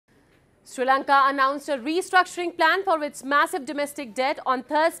Sri Lanka announced a restructuring plan for its massive domestic debt on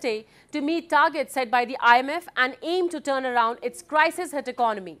Thursday to meet targets set by the IMF and aim to turn around its crisis-hit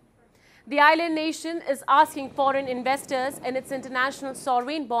economy. The island nation is asking foreign investors in its international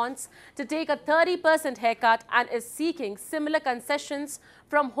sovereign bonds to take a 30% haircut and is seeking similar concessions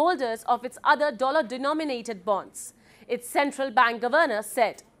from holders of its other dollar-denominated bonds, its central bank governor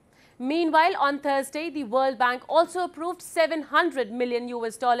said. Meanwhile, on Thursday, the World Bank also approved $700 million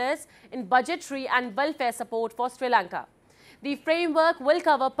in budgetary and welfare support for Sri Lanka. The framework will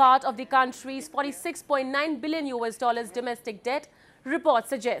cover part of the country's $46.9 billion domestic debt, reports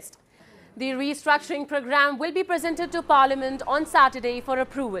suggest. The restructuring program will be presented to Parliament on Saturday for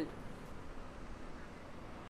approval.